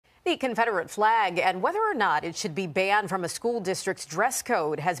The Confederate flag and whether or not it should be banned from a school district's dress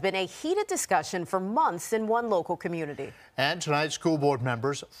code has been a heated discussion for months in one local community. And tonight, school board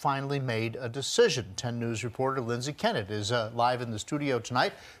members finally made a decision. 10 News reporter Lindsay Kennett is live in the studio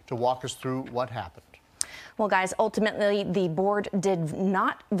tonight to walk us through what happened. Well, guys, ultimately, the board did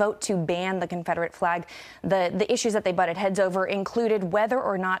not vote to ban the Confederate flag. The issues that they butted heads over included whether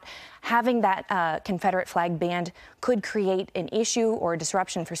or not having that Confederate flag banned could create an issue or a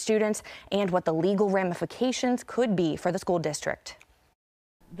disruption for students and what the legal ramifications could be for the school district.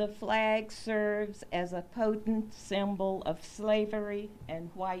 The flag serves as a potent symbol of slavery and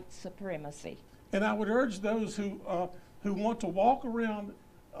white supremacy. And I would urge those who want to walk around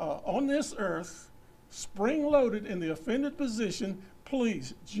on this earth spring-loaded in the offended position,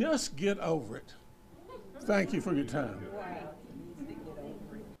 please just get over it. Thank you for your time.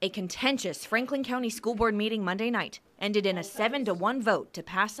 A contentious Franklin County School Board meeting Monday night ended in a 7-1 vote to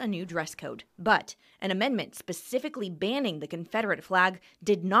pass a new dress code. But an amendment specifically banning the Confederate flag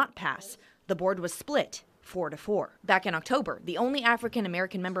did not pass. The board was split 4-4. Back in October, the only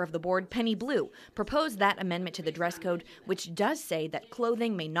African-American member of the board, Penny Blue, proposed that amendment to the dress code, which does say that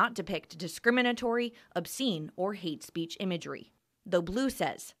clothing may not depict discriminatory, obscene, or hate speech imagery. Though Blue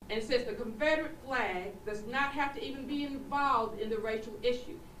says, and it says the Confederate flag does not have to even be involved in the racial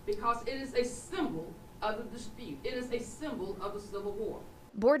issue because it is a symbol of the dispute. It is a symbol of the Civil War.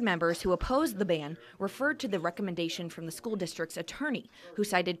 Board members who opposed the ban referred to the recommendation from the school district's attorney, who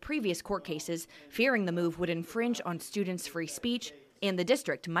cited previous court cases, fearing the move would infringe on students' free speech and the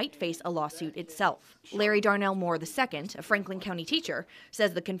district might face a lawsuit itself. Larry Darnell Moore II, a Franklin County teacher,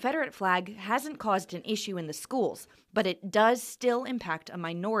 says the Confederate flag hasn't caused an issue in the schools, but it does still impact a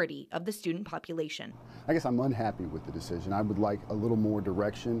minority of the student population. I guess I'm unhappy with the decision. I would like a little more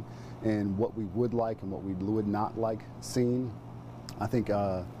direction in what we would like and what we would not like seen. I think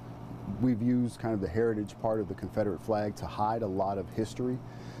we've used kind of the heritage part of the Confederate flag to hide a lot of history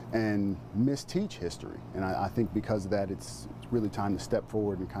and misteach history. And I think because of that, it's really time to step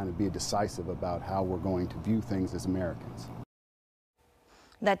forward and kind of be decisive about how we're going to view things as Americans.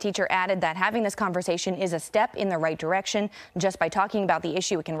 That teacher added that having this conversation is a step in the right direction. Just by talking about the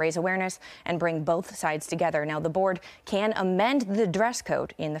issue, it can raise awareness and bring both sides together. Now, the board can amend the dress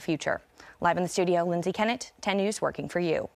code in the future. Live in the studio, Lindsay Kennett, 10 News, working for you.